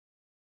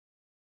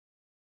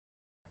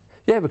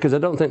Yeah, because I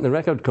don't think the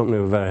record company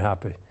were very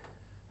happy,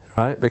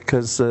 right?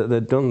 Because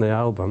they'd done the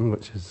album,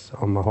 which is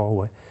on my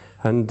hallway,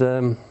 and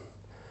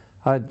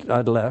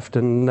I'd left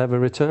and never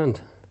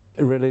returned.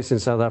 Released in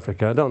South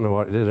Africa, I don't know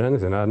what it did or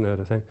anything, I hadn't heard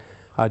a thing.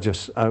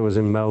 I was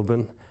in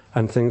Melbourne,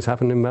 and things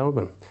happened in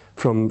Melbourne.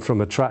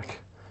 From a track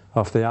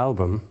off the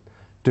album,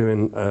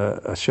 doing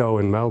a show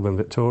in Melbourne,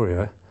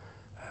 Victoria,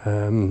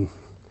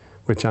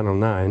 with Channel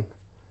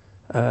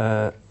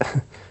 9,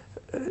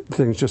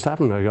 things just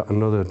happened. I got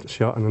another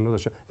shot and another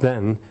shot.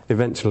 Then,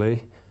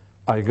 eventually,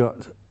 I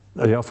got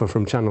the offer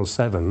from Channel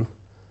 7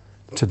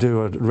 to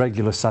do a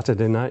regular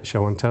Saturday night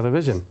show on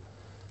television.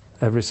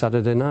 Every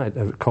Saturday night,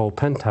 called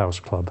Penthouse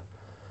Club.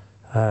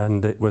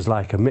 And it was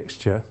like a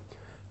mixture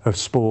of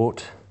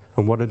sport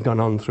and what had gone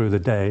on through the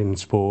day in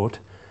sport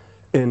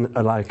in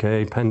like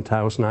a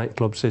penthouse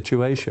nightclub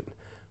situation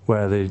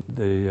where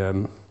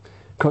the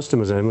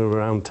customers in were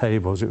around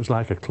tables. It was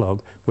like a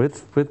club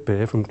with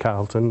beer from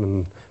Carlton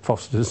and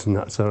Foster's and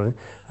that sort of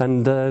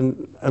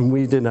thing. And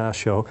we did our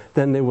show.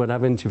 Then they would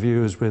have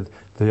interviews with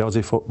the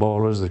Aussie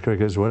footballers, the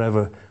cricketers,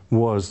 whatever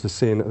was the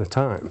scene at the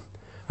time.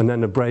 And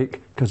then a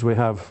break, because we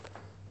have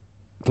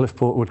Cliff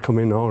Portwood come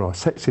in, or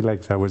Sexy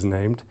Legs I was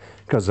named,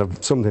 because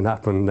of something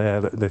happened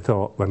there that they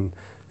thought when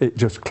it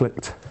just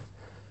clicked.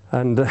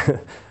 And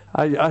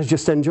I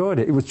just enjoyed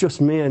it. It was just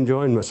me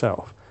enjoying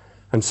myself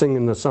and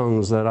singing the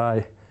songs that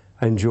I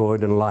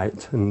enjoyed and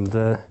liked, and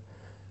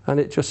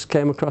it just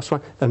came across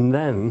fine. And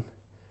then,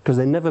 because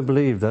they never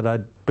believed that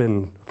I'd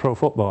been a pro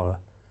footballer,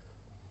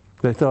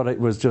 they thought it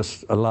was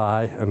just a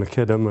lie and a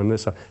kidum and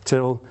this,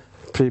 till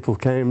people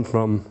came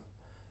from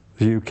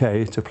the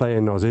UK to play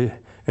in Aussie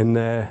in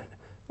their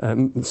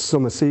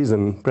summer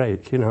season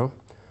break, you know,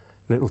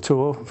 little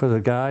tour for the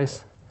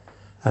guys,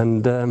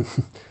 and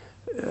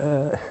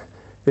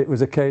it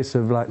was a case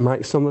of like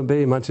Mike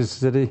Summerby, Manchester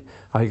City.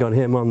 I got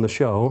him on the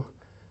show,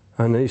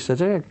 and he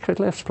said, "Yeah,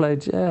 Cliff's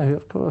played." Yeah,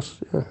 of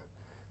course. Yeah.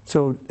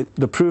 So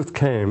the proof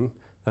came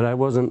that I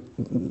wasn't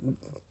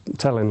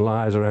telling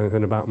lies or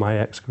anything about my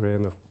ex-career,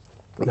 and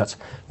that's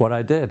what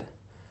I did.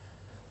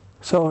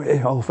 So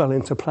it all fell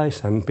into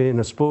place, and being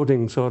a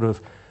sporting sort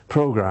of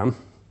program.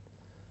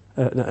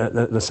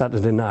 The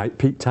Saturday night,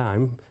 peak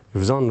time, it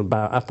was on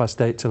about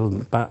 8:30 till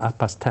about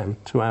 10:30,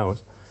 2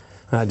 hours.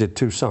 And I did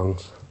 2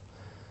 songs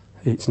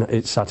each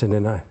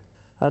Saturday night.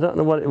 I don't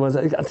know what it was.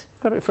 I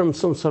got it from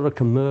some sort of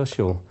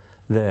commercial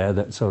there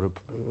that sort of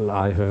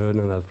I heard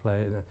and I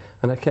played.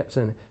 And I kept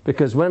saying it.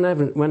 Because when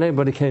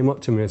anybody came up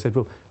to me and said,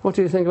 "Well, what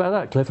do you think about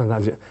that, Cliff?" And I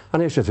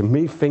used to say,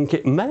 "Me think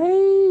it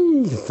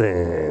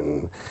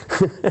amazing."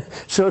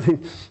 So they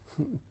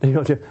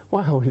go,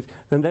 "Wow."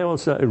 And they all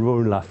started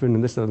roaring laughing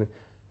and this sort of thing.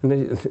 And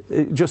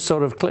it just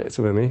sort of clicked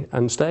with me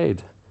and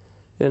stayed,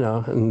 you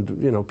know. And,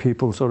 you know,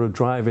 people sort of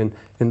driving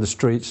in the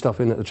street,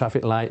 stopping at the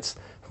traffic lights,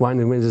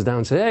 winding windows down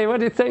and say, "Hey, what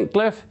do you think,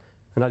 Cliff?"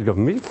 And I'd go,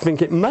 "Me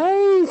think it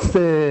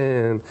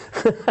amazing."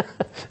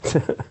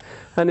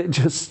 And it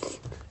just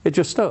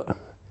stuck.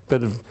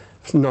 Bit of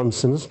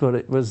nonsense, but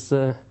it was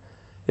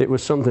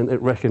something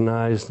that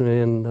recognised me,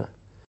 and